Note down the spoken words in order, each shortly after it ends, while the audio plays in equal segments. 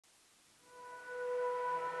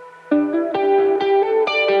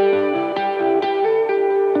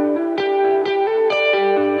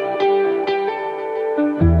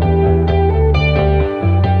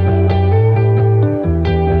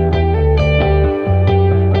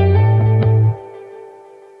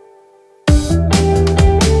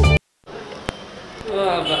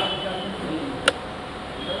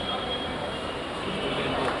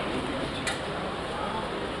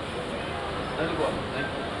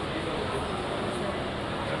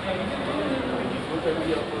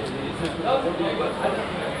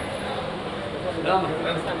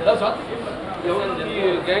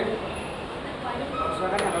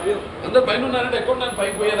అందరు పైన ఉన్నారంటే ఎక్కడ నాకు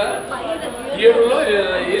పైకి పోయారా థియేటర్లో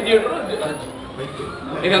ఏ థియేటర్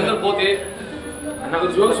ఇక అందరు పోతే నాకు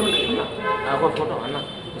జోక్స్ ఉంటాయి ఫోటో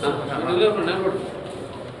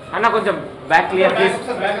అన్న కొంచెం back clear please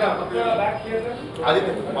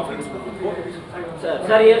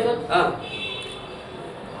sir A sir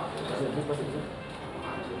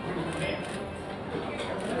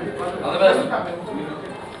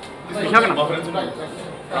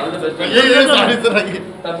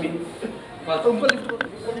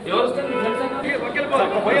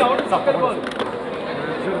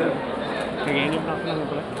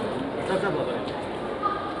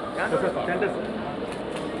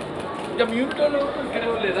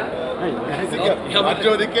లేదా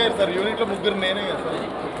సార్ యూనిట్ లో ముగ్గురు నేనే కదా సార్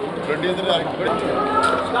ప్రొడ్యూసర్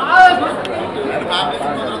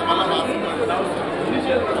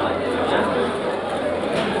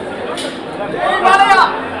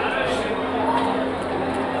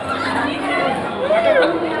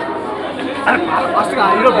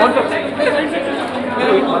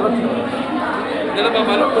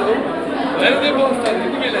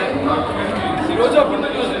ఈరోజు అప్పుడు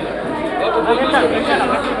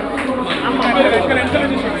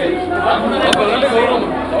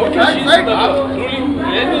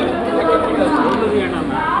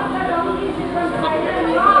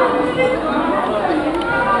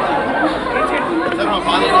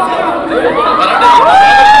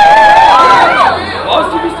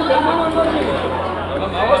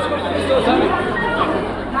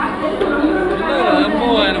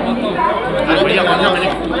ఆయన మొత్తం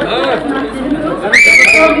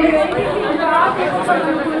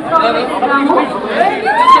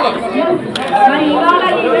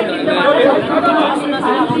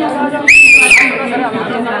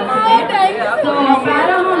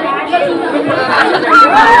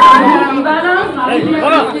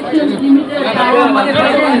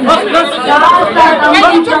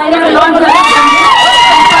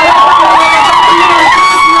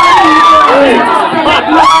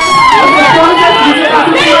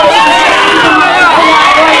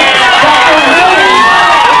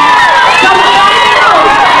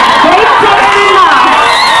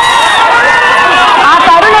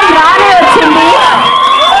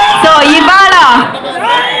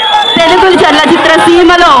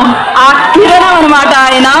సీమలో ఆ కిరణం అన్నమాట.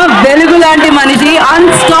 ఆయన వెలుగు లాంటి మనిషి,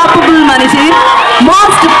 అన్స్టాపబుల్ మనిషి,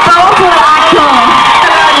 most powerful actor.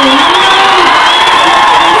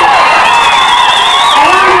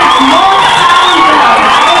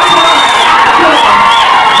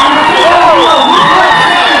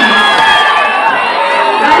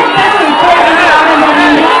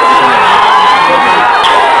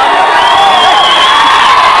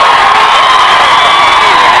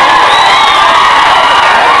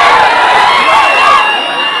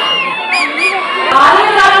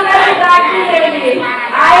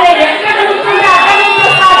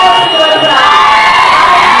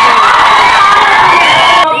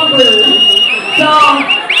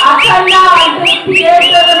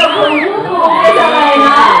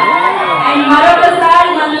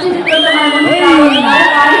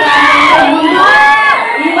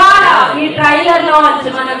 Trailer launch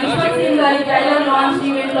మన విశ్వక్ సెన్ గారి ట్రైలర్ లాంచ్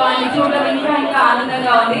ఈవెంట్ లో అన్ని చూడడం ఇంకా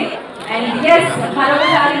ఆనందంగా ఉంది. అండ్ ఎస్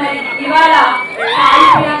మరొకసారి మరి ఇవాళ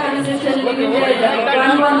Saipriya construction limited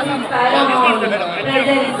 116 Paramount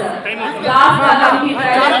presence DasKaDhamki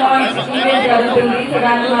trailer launch event జరుగుతుంది. సో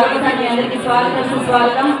దానికి మరొకసారి మీ అందరికీ స్వాగతం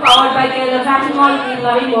సుస్వాగతం. Powered by Kerala fashion mall in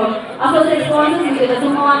loving gold. Associate sponsors include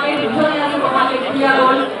super market, విజోనియా super market, Priya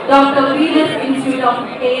gold, doctor Venus institute of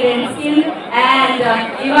hair and skin and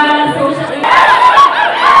ఇవాళ social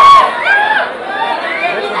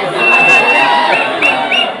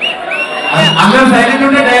అందరూ silent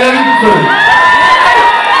ఉంటే dialogue ఇస్తారు.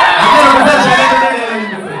 అందరూ ఒకసారి సైలెంట్ ఉంటే డైలాగ్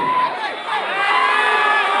ఇస్తారు.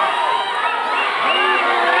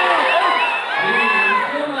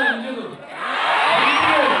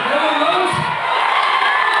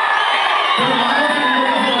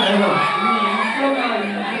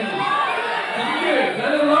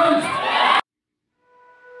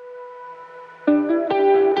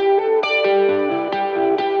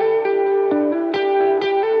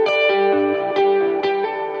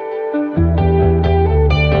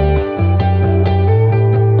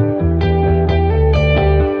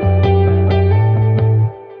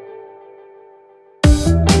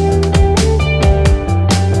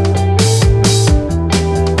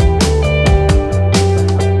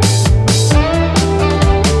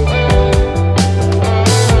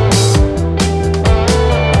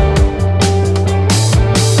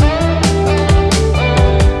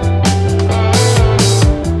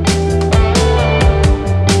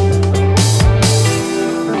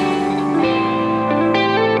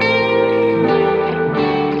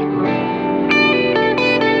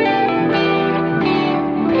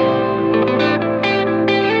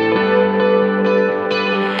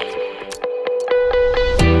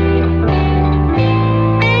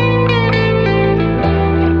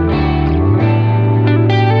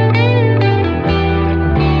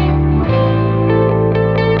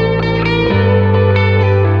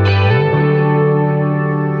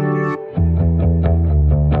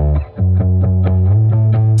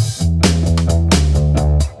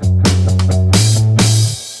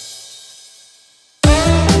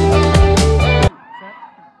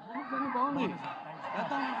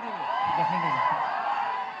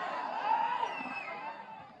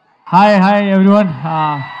 Hi everyone.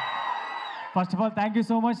 First of all, thank you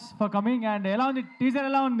so much for coming. And ఎలా ఉంది టీజర్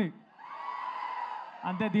ఎలా ఉంది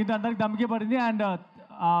అంతే దీంతో అందరికి దమ్కి పడింది. అండ్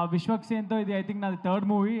విశ్వక్ సేన్తో ఇది ఐ థింక్ నాది థర్డ్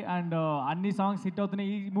మూవీ అండ్ అన్ని సాంగ్స్ హిట్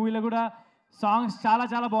అవుతున్నాయి. ఈ మూవీలో కూడా సాంగ్స్ చాలా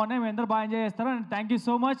చాలా బాగున్నాయి. మీ అందరూ బాగా ఎంజాయ్ చేస్తారు. And thank you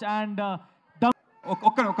so much. And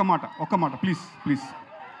ఒక్క మాట ప్లీజ్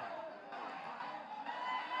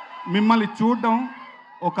మిమ్మల్ని చూడడం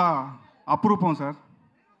ఒక అపురూపం సార్.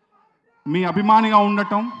 మీ అభిమానిగా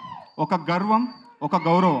ఉండటం ఒక గర్వం, ఒక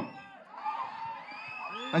గౌరవం.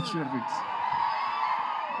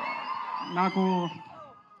 నాకు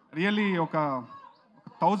రియల్లీ ఒక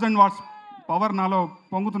 1000 వాట్స్ పవర్ నాలో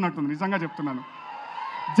పొంగుతున్నట్టుంది, నిజంగా చెప్తున్నాను.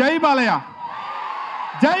 జై బాలయ్య,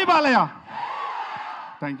 జై Balayya.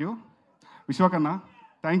 Thank you విశ్వకన్న,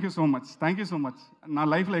 thank you so much. నా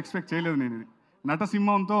లైఫ్లో ఎక్స్పెక్ట్ చేయలేదు నేను ఇది.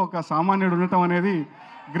 నటసింహంతో ఒక సామాన్యుడు ఉండటం అనేది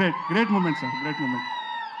great moment sir, great moment.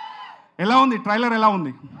 ఎలా ఉంది ట్రైలర్, ఎలా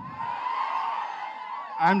ఉంది?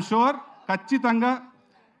 ఐఎమ్ షూర్ ఖచ్చితంగా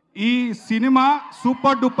ఈ సినిమా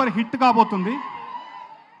సూపర్ డూపర్ హిట్ కాబోతుంది.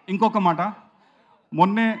 ఇంకొక మాట,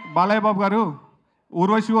 మొన్నే బాలయ్య బాబు గారు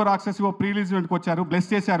ఊర్వశివో రాక్షసివో ప్రీ రిలీజ్ ఈవెంట్కి వచ్చారు,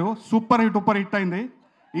 బ్లెస్ చేశారు. సూపర్ హిట్ అయింది.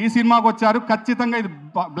 ఈ సినిమాకి వచ్చారు, ఖచ్చితంగా ఇది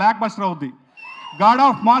బ్లాక్ బస్టర్ అవుద్ది. God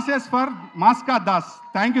of masses for మాస్కా Das.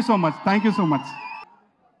 Thank you so much.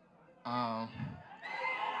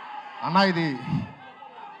 అన్న ఇది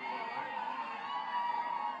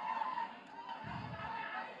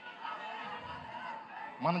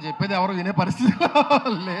మనం చెప్పేది ఎవరు వినే పరిస్థితి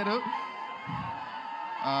లేరు.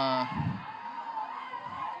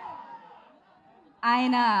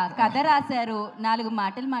 ఆయన కథ రాశారు, 4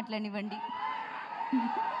 మాటలు మాట్లాడివ్వండి.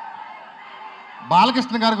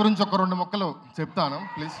 బాలకృష్ణ గారి గురించి ఒక 2 ముక్కలు చెప్తాను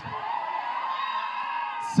ప్లీజ్.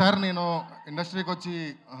 సార్ నేను ఇండస్ట్రీకి వచ్చి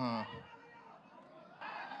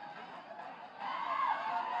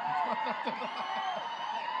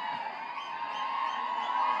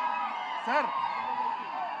సార్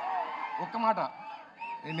ఒక్క మాట,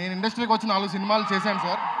 నేను ఇండస్ట్రీకి వచ్చి 4 సినిమాలు చేశాను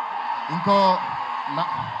సార్. ఇంకో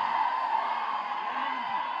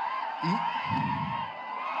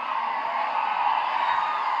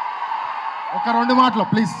ఒక 2 మాటలు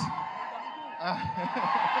ప్లీజ్.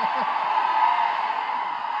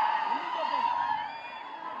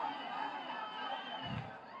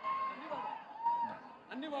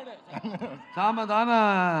 సామధాన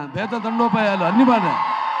భేద దండోపాయాలు అన్ని బాగా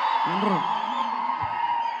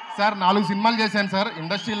సార్ 4 సినిమాలు చేశాను సార్.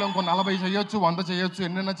 ఇండస్ట్రీలో ఇంకో 40 చేయొచ్చు, 100 చేయొచ్చు,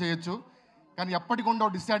 ఎన్నైనా చేయొచ్చు. కానీ ఎప్పటికుండో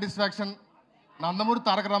డిస్సాటిస్ఫాక్షన్. నందమూరి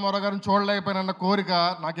తారక రామారావు గారిని చూడలేకపోయిన కోరిక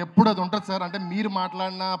నాకు ఎప్పుడు అది ఉంటుంది సార్. అంటే మీరు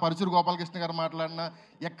మాట్లాడినా, పరుచూరు గోపాలకృష్ణ గారు మాట్లాడినా,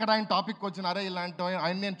 ఎక్కడ ఆయన టాపిక్ వచ్చినారే ఇలాంటి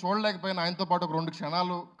ఆయన నేను చూడలేకపోయినా, ఆయనతో పాటు ఒక 2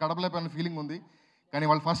 క్షణాలు గడపలేకపోయిన ఫీలింగ్ ఉంది. కానీ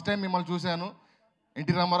వాళ్ళు ఫస్ట్ టైం మిమ్మల్ని చూశాను,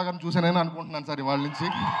 ఎన్టీ రామారావు గారిని చూశానని అనుకుంటున్నాను సార్ ఇవాళ నుంచి.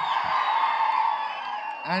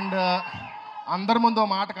 అండ్ అందరి ముందు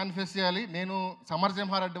మాట కన్ఫెస్ చేయాలి, నేను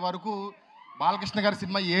సమరసింహారెడ్డి వరకు బాలకృష్ణ గారి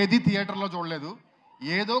సినిమా ఏది థియేటర్లో చూడలేదు.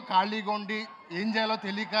 ఏదో ఖాళీగా ఉండి ఏం చేయాలో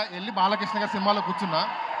తెలియక వెళ్ళి బాలకృష్ణ గారి సినిమాలో కూర్చున్నా.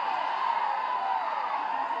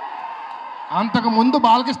 అంతకు ముందు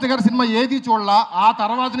బాలకృష్ణ గారి సినిమా ఏది చూడలా. ఆ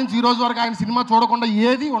తర్వాత నుంచి ఈ రోజు వరకు ఆయన సినిమా చూడకుండా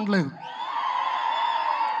ఏది ఉండలేదు.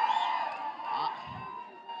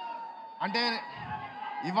 అంటే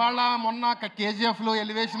ఇవాళ మొన్న కేజీఎఫ్లు,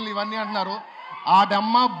 ఎలివేషన్లు ఇవన్నీ అంటున్నారు. ఆ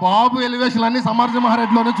డమ్మ బాబు ఎలివేషన్లు అన్నీ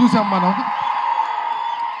సమరసింహారెడ్డిలోనే చూసాం మనం.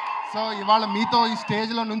 సో ఇవాళ మీతో ఈ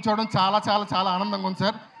స్టేజ్లో నుంచోవడం చాలా చాలా చాలా ఆనందంగా ఉంది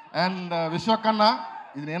సార్. అండ్ విశ్వక్ అన్న,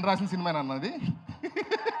 ఇది నేను రాసిన సినిమా అన్నది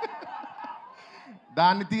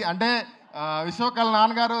దాన్ని అంటే విశ్వక్ వాళ్ళ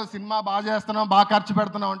నాన్నగారు సినిమా బాగా చేస్తున్నాం, బాగా ఖర్చు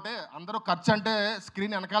పెడుతున్నాం అంటే, అందరూ ఖర్చు అంటే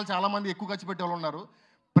స్క్రీన్ వెనకాల చాలామంది ఎక్కువ ఖర్చు పెట్టే వాళ్ళు ఉన్నారు.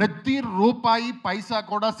 ప్రతి రూపాయి పైసా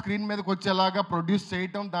కూడా స్క్రీన్ మీదకి వచ్చేలాగా ప్రొడ్యూస్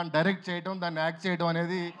చేయటం, దాన్ని డైరెక్ట్ చేయటం, దాన్ని యాక్ట్ చేయడం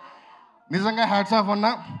అనేది నిజంగా హ్యాట్స్ ఆఫ్ అన్న.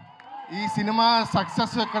 ఈ సినిమా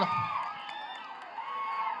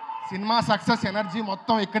సక్సెస్ ఎనర్జీ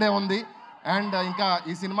మొత్తం ఇక్కడే ఉంది. అండ్ ఇంకా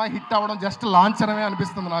ఈ సినిమా హిట్ అవ్వడం జస్ట్ లాంచ్ అనమే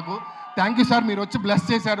అనిపిస్తుంది నాకు. థ్యాంక్ యూ సార్, మీరు వచ్చి బ్లెస్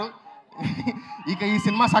చేశారు. ఇక ఈ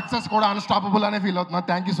సినిమా సక్సెస్ కూడా అన్స్టాపబుల్ అనే ఫీల్ అవుతున్నా.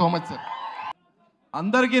 Thank you so much sir.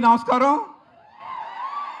 అందరికీ నమస్కారం.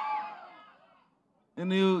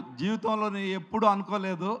 నేను జీవితంలో ఎప్పుడు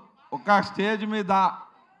అనుకోలేదు ఒక స్టేజ్ మీద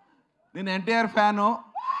నేను ఎన్టీఆర్ ఫ్యాను.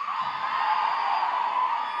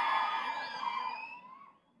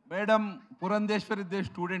 మేడం పురంధేశ్వరి దేశ్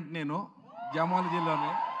స్టూడెంట్, నేను జమాలజీలోనే.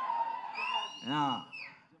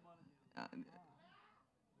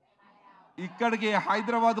 ఇక్కడికి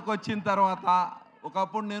హైదరాబాద్కి వచ్చిన తర్వాత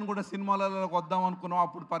ఒకప్పుడు నేను కూడా సినిమాలలోకి వద్దాం అనుకున్నాం,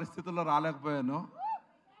 అప్పుడు పరిస్థితుల్లో రాలేకపోయాను.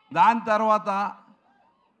 దాని తర్వాత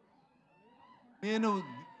నేను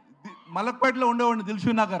మలక్పేటలో ఉండేవాడిని,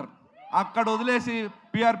 దిల్షు నగర్. అక్కడ వదిలేసి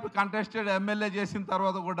పిఆర్పి కంటెస్టెడ్ ఎమ్మెల్యే చేసిన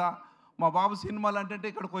తర్వాత కూడా మా బాబు సినిమాలు అంటే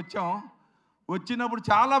ఇక్కడికి వచ్చాం. వచ్చినప్పుడు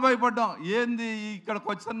చాలా భయపడ్డాం. ఏంది ఇక్కడికి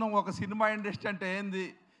వచ్చిన ఒక సినిమా ఇండస్ట్రీ అంటే ఏంది,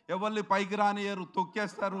 ఎవరిని పైకి రానియరు,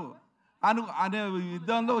 తొక్కేస్తారు అనే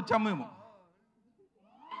యుద్ధంలో వచ్చాము మేము.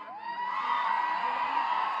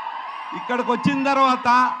 ఇక్కడికి వచ్చిన తర్వాత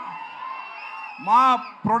మా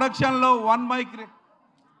ప్రొడక్షన్లో వన్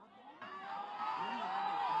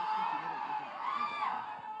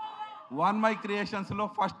మై క్రియేషన్స్లో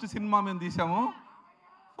ఫస్ట్ సినిమా మేము తీసాము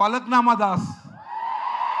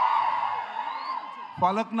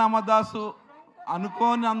ఫలక్నామదాసు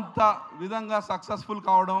అనుకోనంత విధంగా సక్సెస్ఫుల్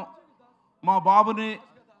కావడం, మా బాబుని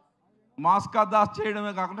మాస్కా దాస్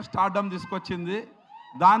చేయడమే కాకుండా స్టార్డమ్ తీసుకొచ్చింది.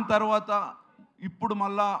 దాని తర్వాత ఇప్పుడు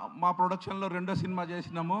మళ్ళా మా ప్రొడక్షన్లో రెండో సినిమా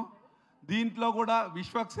చేసినాము. దీంట్లో కూడా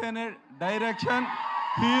విశ్వక్ సేనే డైరెక్షన్,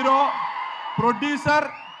 హీరో, ప్రొడ్యూసర్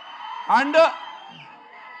అండ్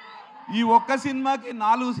ఈ ఒక్క సినిమాకి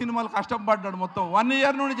 4 సినిమాలు కష్టపడ్డాడు. మొత్తం 1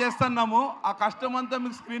 ఇయర్ నుండి చేస్తున్నాము. ఆ కష్టం అంతా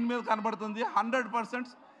మీకు స్క్రీన్ మీద కనబడుతుంది. 100%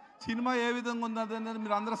 సినిమా ఏ విధంగా ఉందనేది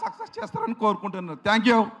మీరు అందరూ సక్సెస్ చేస్తారని కోరుకుంటున్నారు. Thank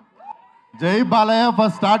you. జై Balayya.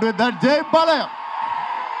 First start with that. జై బాలయ్య.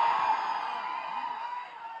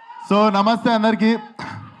 సో నమస్తే అందరికీ.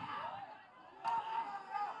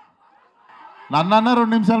 నన్న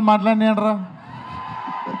 2 నిమిషాలు మాట్లాడినారా.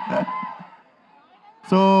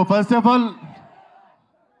 So first of all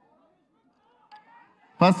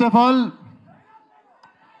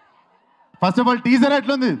teaser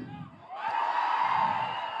ఎట్లుంది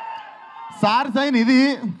సార్? సైన్ ఇది,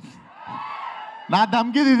 నా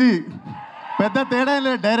ధమ్కిది ఇది, పెద్ద తేడా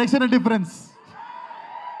లేదు, direction difference.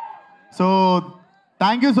 So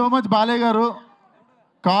thank you so much Balayya గారు.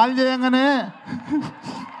 కాల్ చేయంగానే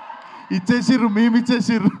ఇచ్చేసిర్రు, మేము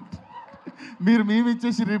ఇచ్చేసిర్రు, మీరు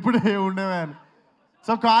ఇప్పుడే ఉండేవా అని.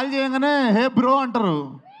 సో కాల్ చేయగానే హే బ్రో అంటారు.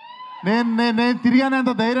 నేను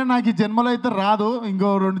తిరిగానేంత ధైర్యం నాకు ఈ జన్మలో అయితే రాదు, ఇంకో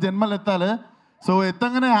 2 జన్మలు ఎత్తాలి. సో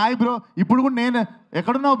ఎత్తంగానే హాయ్ బ్రో, ఇప్పుడు కూడా నేను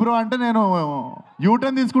ఎక్కడున్నావు బ్రో అంటే నేను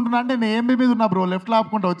యూటర్న్ తీసుకుంటున్నా అంటే నేను ఏఎంబీ మీద ఉన్నా బ్రో, లెఫ్ట్లో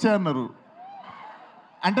ఆపుకుంటూ వచ్చే అన్నారు.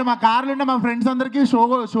 అంటే మా కార్లో ఉండే మా ఫ్రెండ్స్ అందరికీ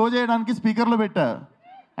షో చేయడానికి స్పీకర్లో పెట్టా.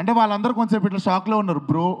 అంటే వాళ్ళందరూ కొంచెం ఇట్లా షాక్లో ఉన్నారు.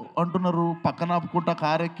 బ్రో అంటున్నారు, పక్కన ఆపుకుంటా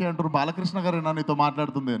కార్ ఎక్కి అంటారు, బాలకృష్ణ గారు నీతో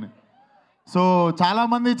మాట్లాడుతుంది అని. సో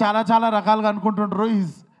చాలామంది చాలా రకాలుగా అనుకుంటుంటారు.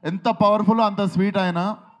 ఈజ్ ఎంత పవర్ఫుల్, అంత స్వీట్ ఆయన.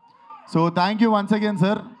 So thank you once again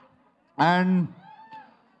sir. And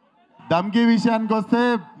ధమ్కి విషయానికి వస్తే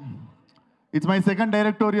it's my second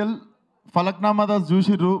directorial. Falaknuma Das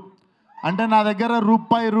చూసిర్రు అంటే నా దగ్గర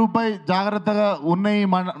రూపాయి జాగ్రత్తగా ఉన్నాయి,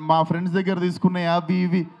 మా ఫ్రెండ్స్ దగ్గర తీసుకున్నాయి, అవి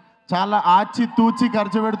ఇవి చాలా ఆచి తూచి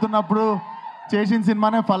ఖర్చు పెడుతున్నప్పుడు చేసిన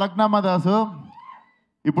సినిమానే ఫలక్నామాదాస్.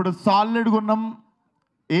 ఇప్పుడు సాలిడ్గా ఉన్నాం,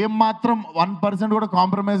 ఏం మాత్రం 1% కూడా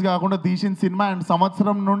కాంప్రమైజ్ కాకుండా తీసిన సినిమా. అండ్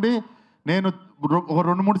సంవత్సరం నుండి నేను ఒక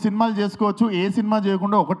 2-3 సినిమాలు చేసుకోవచ్చు, ఏ సినిమా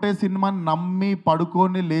చేయకుండా ఒకటే సినిమాని నమ్మి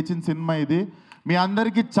పడుకొని లేచిన సినిమా ఇది. మీ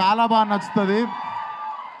అందరికీ చాలా బాగా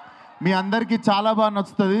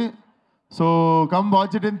నచ్చుతుంది. So come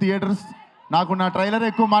watch it in theatres. నాకు నా ట్రైలర్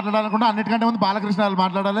ఎక్కువ మాట్లాడాలనుకుంటే అన్నిటికంటే ముందు బాలకృష్ణ గారు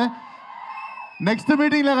మాట్లాడాలి. నెక్స్ట్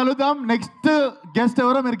మీటింగ్లో కలుద్దాం. నెక్స్ట్ గెస్ట్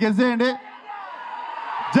ఎవరో మీరు గెస్ట్ చేయండి.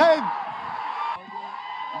 జై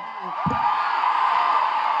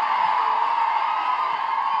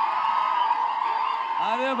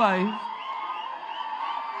अरे भाई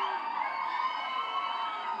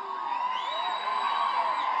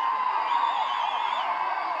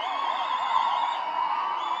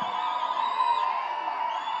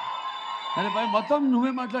అరే భాయ్ మొత్తం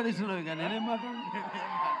నువ్వే మాట్లాడేస్తున్నావు. ఇక నేనేం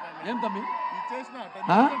ఏం తమ్మి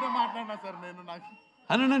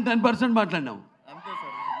 110% మాట్లాడినావు. అంతే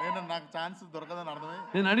సార్, నాకు ఛాన్స్ దొరకదని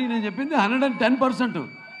అర్థమై నేను చెప్పింది 110%.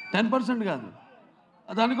 10% కాదు,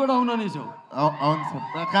 దానికి కూడా అవును అనేసావు. అవును సార్,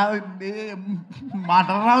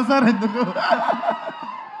 మాట్లాడరావు సార్ ఎందుకు.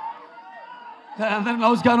 అందరికి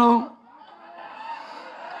నమస్కారం.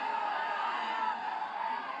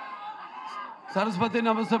 सरस्वती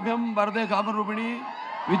नमस्तभ्यम वरदे कामरूपिणी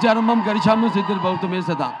विचारम्भं करिष्यामि सिद्धिर्भवतु मे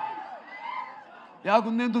सदा. या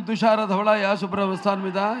कुंदेन्दु तुषार धवला या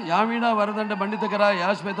शुभ्रवस्तान्विता या वीणा वरदंड पंडितकरा या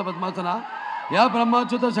श्वेत पद्मासना या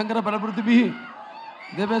ब्रह्माच्युत शंकर बलवृत्तिभिः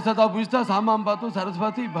देवे सदा पूजिता सामां पातु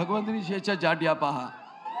सरस्वती भगवंतिनी शेष जाड्यापाः.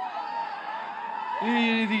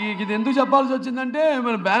 ఇది ఎందుకు చెప్పాల్సి వచ్చిందంటే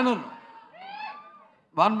మన బ్యానర్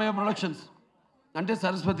వాన్మయ ప్రొడక్షన్స్ అంటే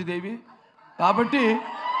సరస్వతీదేవి కాబట్టి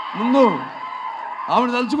ముందు ఆవిడ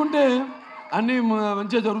తలుచుకుంటే అన్నీ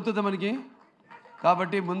మంచిగా జరుగుతుంది మనకి.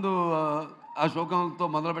 కాబట్టి ముందు ఆ శ్లోకంతో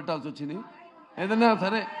మొదలు పెట్టాల్సి వచ్చింది. ఏదన్నా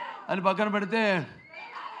సరే అని పక్కన పెడితే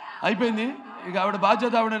అయిపోయింది. ఇక ఆవిడ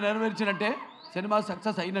బాధ్యత ఆవిడ నెరవేర్చినట్టే, సినిమా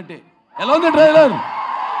సక్సెస్ అయినట్టే. ఎలా ఉంది ట్రైలర్?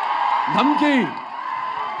 ధమ్కి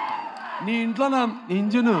నీ ఇంట్లో నా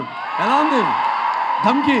ఇంజిన్ ఎలా ఉంది?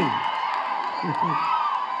 ధమ్కి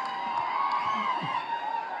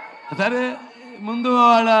సరే ముందు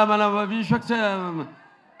వాళ్ళ మన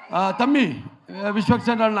తమ్మి విశ్వక్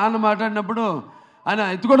సెన్ వాళ్ళ నాన్న మాట్లాడినప్పుడు ఆయన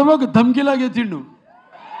ఎత్తుకోవడమో ఒక ధమ్కీలాగా ఎత్తిండు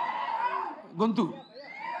గొంతు.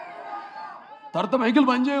 తర్వాత మైకిల్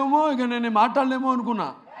పని చేయమో ఇక నేను మాట్లాడలేమో అనుకున్నా.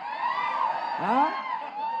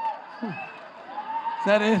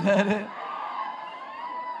 సరే సరే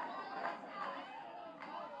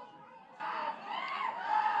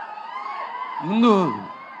ముందు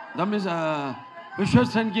దమ్మి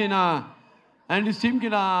విశ్వక్ సెన్కి నా అండ్ ఈ టీమ్కి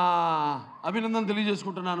నా అభినందన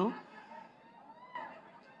తెలియజేసుకుంటున్నాను.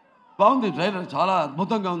 బాగుంది ట్రైలర్, చాలా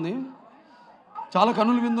అద్భుతంగా ఉంది, చాలా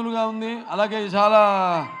కన్నుల విందులుగా ఉంది. అలాగే చాలా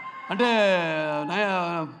అంటే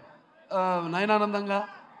నయనానందంగా,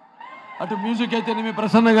 అటు మ్యూజిక్ అయితేనేమి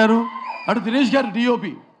ప్రసన్న గారు, అటు దినేష్ గారు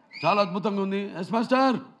డిఓపి చాలా అద్భుతంగా ఉంది. ఎస్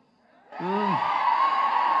మాస్టర్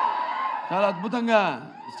చాలా అద్భుతంగా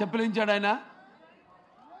స్టెప్పులు ఇచ్చాడు ఆయన.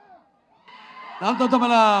 దాని తర్వాత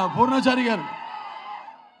మన పూర్ణాచారి గారు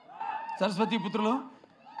సరస్వతి పుత్రులు,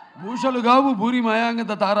 భూషలు గావు భూరి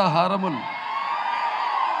మయాంగత తారాహారములు,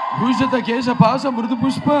 భూషిత కేశపాశ మృదు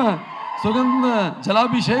పుష్ప సుగంధ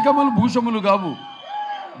జలాభిషేకములు భూషములు గావు,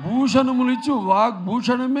 భూషణములిచ్చు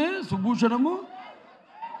వాగ్భూషణమే సుభూషణము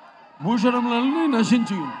భూషణములని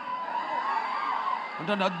నశించు.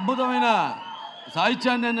 అంటే అద్భుతమైన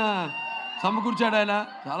సాహిత్యాన్ని ఆయన సమకూర్చాడు ఆయన.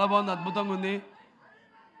 చాలా బాగుంది, అద్భుతంగా ఉంది.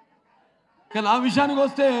 ఇక నా విషయానికి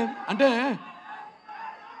వస్తే అంటే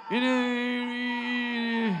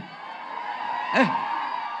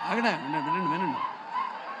అక్కడ వినండి వినండి,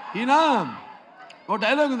 ఈయన ఒక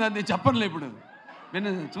డైలాగ్ ఉంది, అది చెప్పనులే ఇప్పుడు. నేను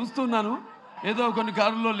చూస్తున్నాను, ఏదో కొన్ని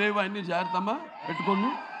కారుల్లో లేవు, అన్నీ జాగ్రత్తమ్మా పెట్టుకోండి,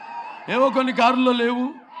 ఏవో కొన్ని కారుల్లో లేవు,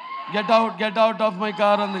 get out of my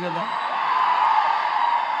car అంది కదా,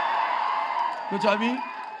 కొంచెం అవి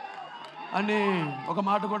అని ఒక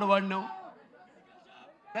మాట కూడా వాడినాం.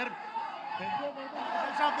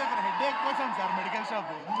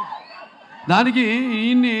 దానికి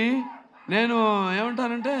ఈయన్ని నేను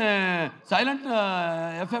ఏమంటానంటే సైలెంట్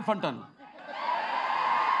ఎఫ్ఎఫ్ అంటాను.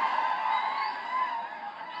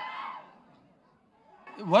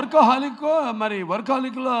 వర్కహాలిక్, మరి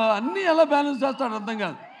వర్కహాలిక్లో అన్నీ ఎలా బ్యాలెన్స్ చేస్తాడు అర్థం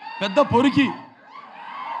కాదు. పెద్ద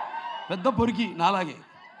పొరికి నాలాగే.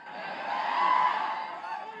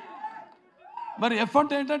 మరి ఎఫ్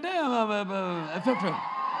అంటే ఏంటంటే ఎఫ్ఎఫ్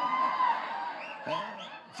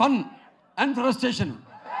ఫన్ అండ్ ఫ్రస్ట్రేషన్.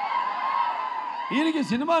 ఈయనకి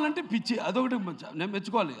సినిమాలంటే పిచ్చి, అదొకటి నేను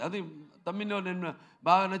మెచ్చుకోవాలి. అది తమ్మిలో నేను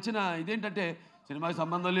బాగా నచ్చిన ఇదేంటంటే సినిమాకి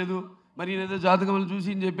సంబంధం లేదు, మరి ఈయన ఏదో జాతకం చూసి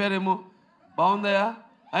ఈయన చెప్పారేమో, బాగుందయా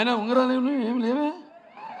అయినా ఉంగరాలు ఏమి లేవే,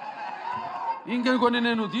 ఇంకా కొన్ని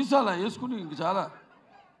నేను తీసాలా వేసుకుని, ఇంక చాలా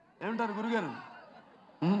ఏమంటారు గురుగారు.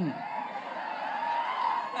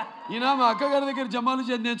 ఈయన మా అక్కగారి దగ్గర జమాలు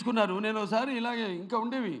చేసి నేర్చుకున్నారు. నేను ఒకసారి ఇలాగే ఇంకా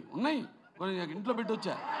ఉన్నాయి కొన్ని ఇంట్లో పెట్టి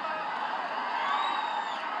వచ్చా.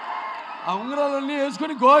 ఆ ఉంగరాలన్నీ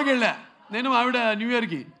వేసుకొని గోవాకి వెళ్ళా నేను, ఆవిడ న్యూ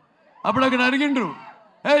ఇయర్కి. అప్పుడు అక్కడ అడిగిండ్రు,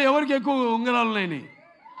 ఎవరికి ఎక్కువ ఉంగరాలు ఉన్నాయని.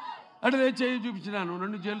 అంటే చేయి చూపించినాను,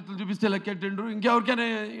 2 చేతులు చూపిస్తే లెక్కెట్టిండ్రు. ఇంకెవరికైనా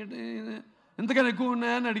ఎంతకైనా ఎక్కువ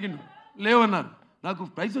ఉన్నాయని అడిగిండ్రు, లేవన్నారు. నాకు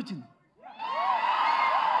ప్రైజ్ వచ్చింది,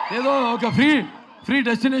 ఏదో ఒక ఫ్రీ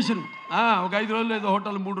డెస్టినేషన్, ఒక 5 రోజులు ఏదో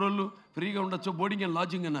హోటల్ 3 రోజులు ఫ్రీగా ఉండొచ్చు, బోర్డింగ్ అండ్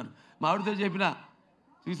లాడ్జింగ్ అన్నారు. మా ఆవిడతో చెప్పిన,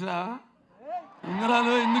 చూసినా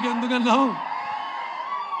ఉంగరాలు ఎందుకన్నావు,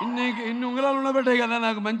 ఇన్ని ఉంగరాలు ఉండబట్టాయి కదా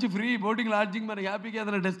నాకు మంచి ఫ్రీ బోటింగ్ లాడ్జింగ్, మరి హ్యాపీగా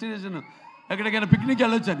ఏదైనా డెస్టినేషన్ ఎక్కడికైనా పిక్నిక్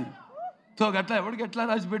వెళ్ళొచ్చు అని. సో అట్లా ఎవరికి ఎట్లా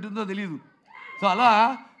రాసి పెట్టిందో తెలియదు. సో అలా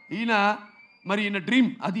ఈయన డ్రీమ్,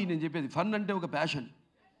 అది నేను చెప్పేది. ఫన్ అంటే ఒక ప్యాషన్.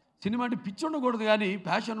 సినిమా అంటే పిచ్చి ఉండకూడదు కానీ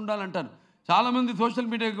ప్యాషన్ ఉండాలంటాను. చాలామంది సోషల్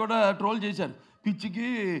మీడియాకి కూడా ట్రోల్ చేశారు, పిచ్చికి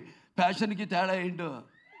ప్యాషన్కి తేడా ఏంటో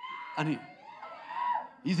అని.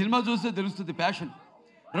 ఈ సినిమా చూస్తే తెలుస్తుంది ప్యాషన్.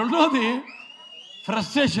 రెండోది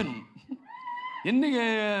ఫ్రస్ట్రేషన్. ఎన్ని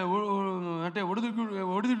అంటే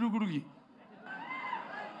ఒడిదుడుకుడికి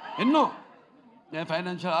ఎన్నో,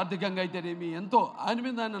 ఫైనాన్షియల్ ఆర్థికంగా అయితేనేమి ఎంతో ఆయన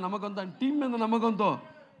మీద ఆయన నమ్మకంతో, ఆయన టీం మీద నమ్మకంతో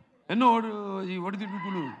ఎన్నో ఈ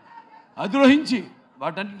ఒడిదుడుకులు అధిరోహించి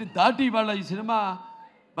వాటన్నిటిని దాటి వాళ్ళ ఈ సినిమా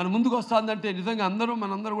మన ముందుకు వస్తుందంటే నిజంగా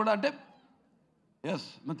మనందరూ కూడా అంటే ఎస్,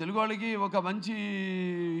 మన తెలుగు వాళ్ళకి ఒక మంచి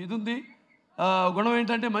ఇది ఉంది. గుణం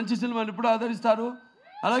ఏంటంటే మంచి సినిమాని ఎప్పుడు ఆదరిస్తారు,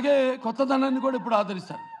 అలాగే కొత్తదనాన్ని కూడా ఎప్పుడు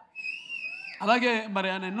ఆదరిస్తారు. అలాగే మరి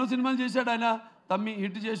ఆయన ఎన్నో సినిమాలు చేశాడు. ఆయన తమ్మి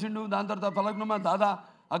హిట్ చేసిండు, దాని తర్వాత ఫలక్నుమా దాదా,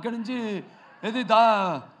 అక్కడి నుంచి ఏది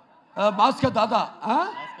మాస్క దాదా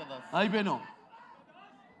అయిపోయినాం.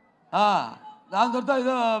 దాని తర్వాత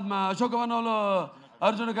ఏదో అశోకవనంలో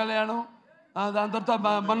అర్జున కళ్యాణం, దాని తర్వాత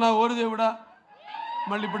మొన్న ఓరిదేవుడా,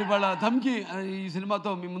 మళ్ళీ ఇప్పుడు ఇవాళ ధమ్కి ఈ సినిమాతో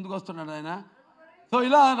మీ ముందుకు వస్తున్నాడు ఆయన. సో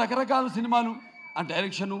ఇలా రకరకాల సినిమాలు, ఆ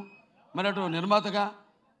డైరెక్షను, మరి అటు నిర్మాతగా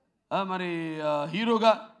మరి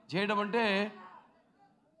హీరోగా చేయడం అంటే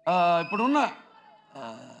ఇప్పుడున్న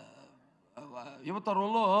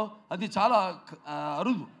యువతరంలో అది చాలా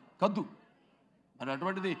అరుదు కద్దు. మరి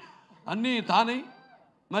అటువంటిది అన్నీ తానై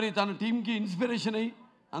మరి తన టీంకి ఇన్స్పిరేషన్ అయ్యి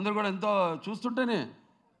అందరూ కూడా ఎంతో చూస్తుంటేనే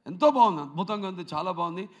ఎంతో బాగుంది, అద్భుతంగా ఉంది, చాలా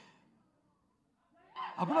బాగుంది.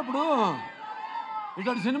 అప్పుడప్పుడు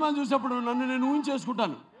ఇట్లాంటి సినిమాలు చూసినప్పుడు నన్ను నేను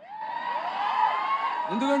ఊహించేసుకుంటాను.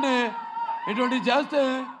 ఎందుకంటే ఇటువంటివి చేస్తే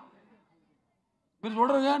మీరు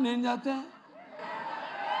చూడరుగా, నేను చేస్తే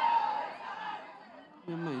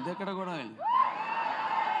ఇదెక్కడ కూడా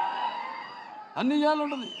అన్నీ చేయాలి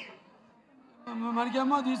ఉంటుంది.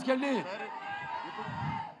 మనకేమో తీసుకెళ్ళి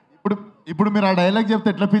ఇప్పుడు మీరు ఆ డైలాగ్ చెప్తే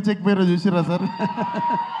ఎట్లా పిచ్చెక్కిపోయారో చూసిరా సార్?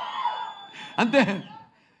 అంతే.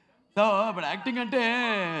 సో ఇప్పుడు యాక్టింగ్ అంటే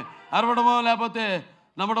అరవడమో లేకపోతే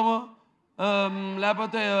నవ్వడమో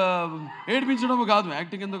లేకపోతే ఏడిపించడమో కాదు.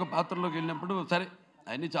 యాక్టింగ్ ఎందుకు పాత్రలోకి వెళ్ళినప్పుడు సరే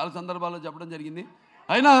అవన్నీ చాలా సందర్భాల్లో చెప్పడం జరిగింది.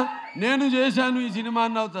 అయినా నేను చేశాను ఈ సినిమా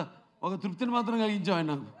అన్న ఒక తృప్తిని మాత్రం కలిగించాం ఆయన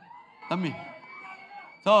నాకు తమ్మి.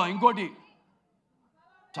 సో ఇంకోటి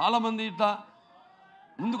చాలామంది ఇట్లా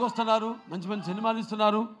ముందుకు వస్తున్నారు, మంచి మంచి సినిమాలు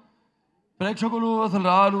ఇస్తున్నారు. ప్రేక్షకులు అసలు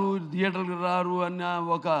రారు, థియేటర్కి రారు అన్న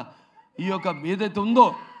ఈ యొక్క ఏదైతే ఉందో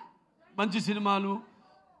మంచి సినిమాలు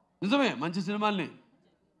నిజమే, మంచి సినిమాల్ని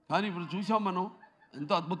కానీ ఇప్పుడు చూసాం మనం,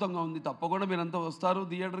 ఎంతో అద్భుతంగా ఉంది. తప్పకుండా మీరంతా వస్తారు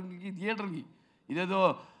థియేటర్కి. ఇదేదో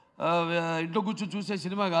ఇంట్లో కూర్చొని చూసే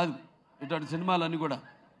సినిమా కాదు ఇట్లాంటి సినిమాలన్నీ కూడా.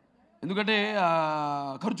 ఎందుకంటే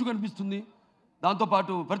ఖర్చు కనిపిస్తుంది.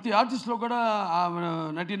 దాంతోపాటు ప్రతి ఆర్టిస్ట్లో కూడా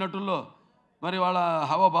నటీనటుల్లో మరి వాళ్ళ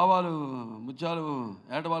హావభావాలు ముత్యాలు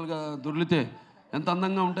ఏటవాళ్ళుగా దొర్లితే ఎంత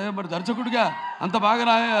అందంగా ఉంటాయో. మరి దర్శకుడిగా అంత బాగా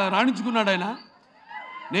రాణించుకున్నాడు ఆయన.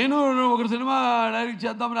 నేను ఒక సినిమా డైరెక్ట్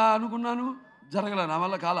చేద్దామని అనుకున్నాను, జరగలే, నా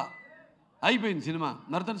వల్ల కాల అయిపోయింది సినిమా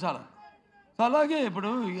నర్తనశాల. సో అలాగే ఇప్పుడు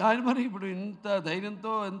ఆయన మరి ఇప్పుడు ఇంత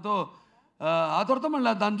ధైర్యంతో ఎంతో ఆ తర్వాత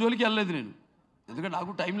మళ్ళీ దాని జోలికి వెళ్ళలేదు నేను. ఎందుకంటే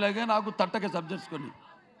నాకు టైం లేక నాకు తట్టక సబ్జెక్ట్స్ కొన్ని.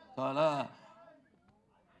 సో అలా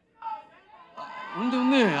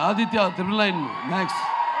ఉంది ఆదిత్య 999 మ్యాక్స్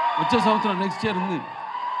వచ్చే సంవత్సరం నెక్స్ట్ ఇయర్ ఉంది.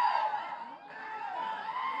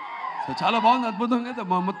 సో చాలా బాగుంది, అద్భుతంగా.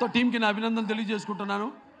 మొత్తం టీంకి నా అభినందనలు తెలియజేసుకుంటున్నాను,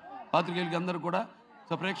 పాత్రికేయులకి అందరూ కూడా.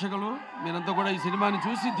 సో ప్రేక్షకులు మీరంతా కూడా ఈ సినిమాని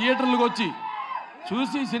చూసి థియేటర్లకు వచ్చి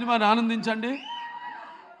చూసి ఈ సినిమాని ఆనందించండి.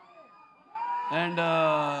 అండ్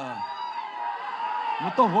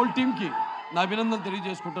మొత్తం హోల్ టీంకి నా అభినందనలు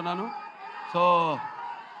తెలియజేసుకుంటున్నాను. సో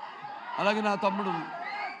అలాగే నా తమ్ముడు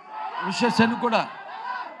విశ్వక్ సెన్ కూడా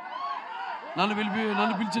నన్ను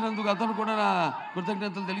పిలిచినందుకు అతను కూడా నా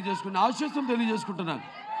కృతజ్ఞతలు తెలియజేసుకుని ఆశీస్సులు తెలియజేసుకుంటున్నాను.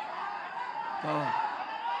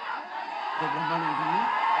 బ్రహ్మాండం ఉంటుంది.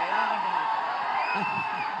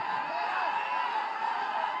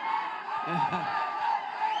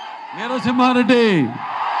 వీరసింహారెడ్డి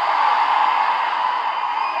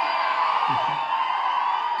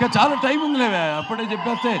ఇంకా చాలా టైం ఉందిలేవే, అప్పుడే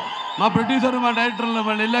చెప్పేస్తే మా ప్రొడ్యూసర్ మా డైరెక్టర్లు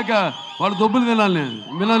వాళ్ళు వెళ్ళాక వాళ్ళు దొబ్బులు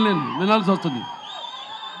వినాల్సి వస్తుంది.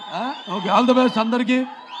 ఓకే, ఆల్ ద బెస్ట్ అందరికీ.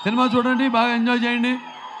 సినిమా చూడండి, బాగా ఎంజాయ్ చేయండి.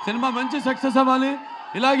 సినిమా మంచి సక్సెస్ అవ్వాలి.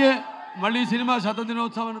 ఇలాగే మళ్ళీ సినిమా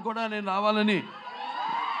శతదినోత్సవాన్ని కూడా నేను రావాలని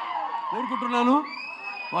కోరుకుంటున్నాను.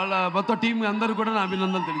 వాళ్ళ మొత్తం టీం అందరూ కూడా నా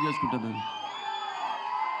అభినందనలు తెలియజేసుకుంటున్నాను.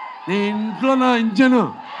 నీ ఇంట్లో నా ఇంజను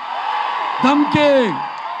ధమ్కి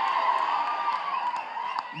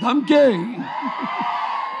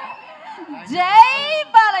జై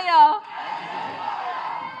Balayya.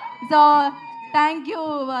 So thank you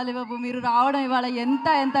Balababu, మీరు రావడం ఇవాళ ఎంత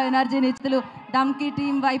ఎనర్జీని ఇచ్చులు ధమ్కి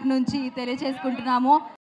టీం వైపు నుంచి తెలియచేసుకుంటున్నాము.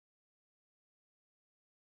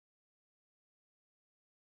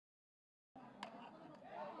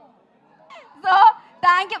 సో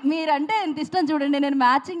థ్యాంక్ యూ, మీరంటే ఎంత ఇష్టం చూడండి, నేను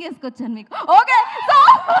మ్యాచింగ్ వేసుకొచ్చాను మీకు. ఓకే,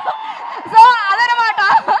 సో అదనమాట.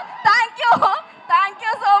 Thank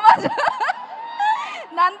you so much.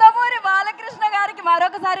 Nandamuri Balakrishna గారికి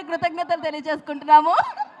మరొకసారి కృతజ్ఞతలు తెలియజేసుకుంటున్నాము.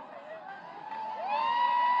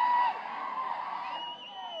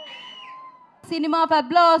 సినిమా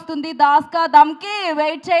ఫెబ్లో వస్తుంది, DasKaDhamki,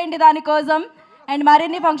 వెయిట్ చేయండి దానికోసం. అండ్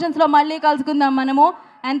మరిన్ని ఫంక్షన్స్లో మళ్ళీ కలుసుకుందాం మనము.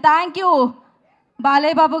 And thank you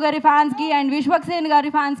Balayya Babu గారి ఫ్యాన్స్కి అండ్ విశ్వక్ సేన్ గారి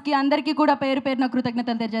ఫ్యాన్స్కి అందరికీ కూడా పేరు పేరున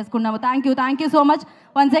కృతజ్ఞతలు తెలియజేసుకున్నాము. Thank you so much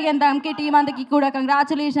once again ధమ్కి team అందరికీ కూడా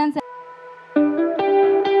కంగ్రాచులేషన్స్.